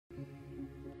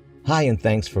Hi, and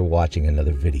thanks for watching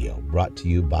another video brought to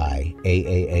you by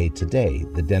AAA Today,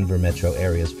 the Denver metro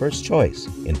area's first choice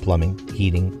in plumbing,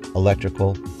 heating,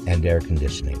 electrical, and air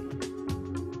conditioning.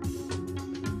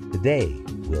 Today,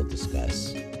 we'll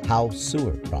discuss how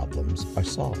sewer problems are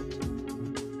solved.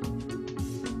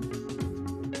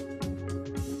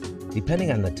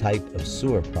 Depending on the type of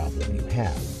sewer problem you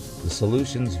have, the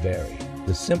solutions vary.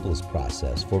 The simplest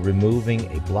process for removing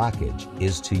a blockage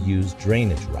is to use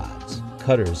drainage rods,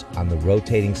 cutters on the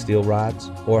rotating steel rods,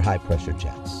 or high-pressure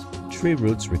jets. Tree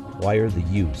roots require the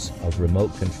use of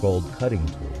remote-controlled cutting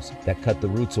tools that cut the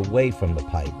roots away from the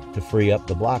pipe to free up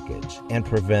the blockage and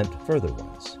prevent further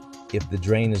ones. If the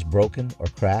drain is broken or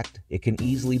cracked, it can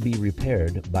easily be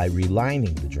repaired by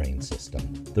relining the drain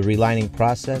system. The relining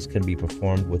process can be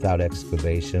performed without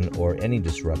excavation or any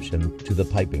disruption to the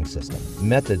piping system.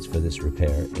 Methods for this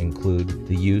repair include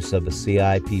the use of a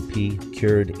CIPP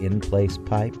cured in-place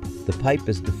pipe. The pipe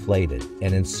is deflated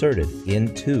and inserted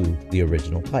into the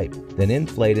original pipe, then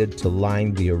inflated to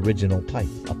line the original pipe.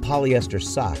 A polyester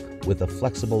sock with a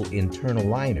flexible internal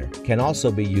liner can also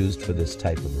be used for this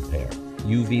type of repair.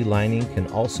 UV lining can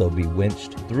also be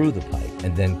winched through the pipe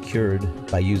and then cured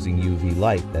by using UV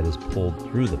light that is pulled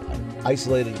through the pipe.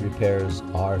 Isolated repairs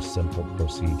are simple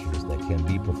procedures that can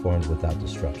be performed without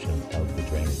disruption of the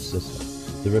drainage system.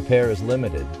 The repair is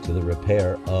limited to the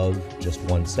repair of just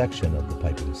one section of the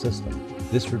piping system.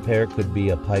 This repair could be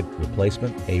a pipe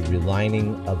replacement, a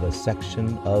relining of a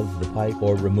section of the pipe,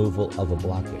 or removal of a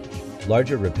blockage.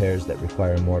 Larger repairs that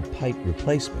require more pipe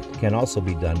replacement can also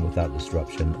be done without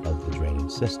disruption of the drainage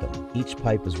system. Each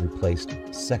pipe is replaced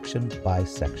section by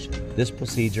section. This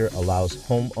procedure allows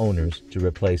homeowners to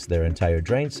replace their entire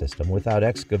drain system without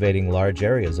excavating large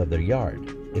areas of their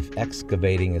yard. If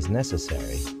excavating is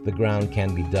necessary, the ground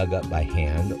can be dug up by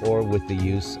hand or with the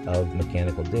use of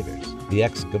mechanical diggers. The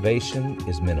excavation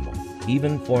is minimal,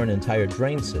 even for an entire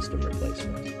drain system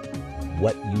replacement.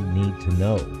 What you need to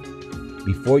know.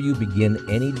 Before you begin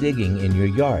any digging in your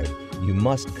yard, you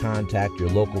must contact your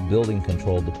local building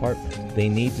control department. They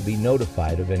need to be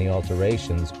notified of any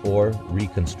alterations or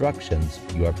reconstructions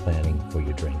you are planning for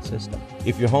your drain system.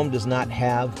 If your home does not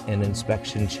have an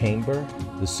inspection chamber,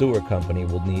 the sewer company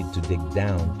will need to dig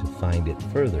down to find it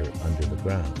further under the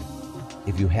ground.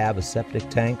 If you have a septic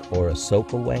tank or a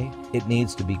soak-away, it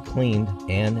needs to be cleaned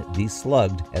and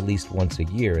deslugged at least once a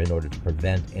year in order to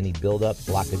prevent any buildup,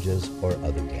 blockages, or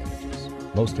other damages.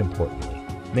 Most importantly,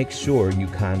 make sure you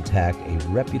contact a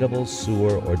reputable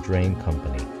sewer or drain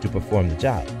company to perform the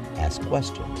job. Ask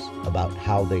questions about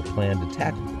how they plan to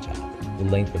tackle the job, the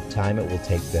length of time it will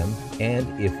take them, and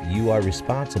if you are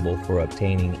responsible for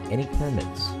obtaining any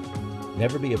permits.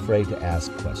 Never be afraid to ask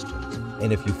questions.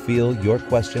 And if you feel your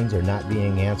questions are not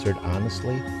being answered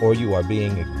honestly or you are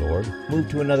being ignored, move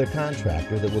to another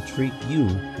contractor that will treat you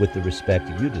with the respect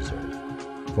you deserve.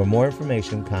 For more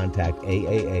information, contact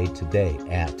AAA today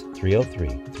at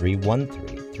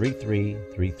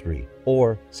 303-313-3333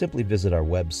 or simply visit our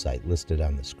website listed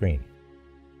on the screen.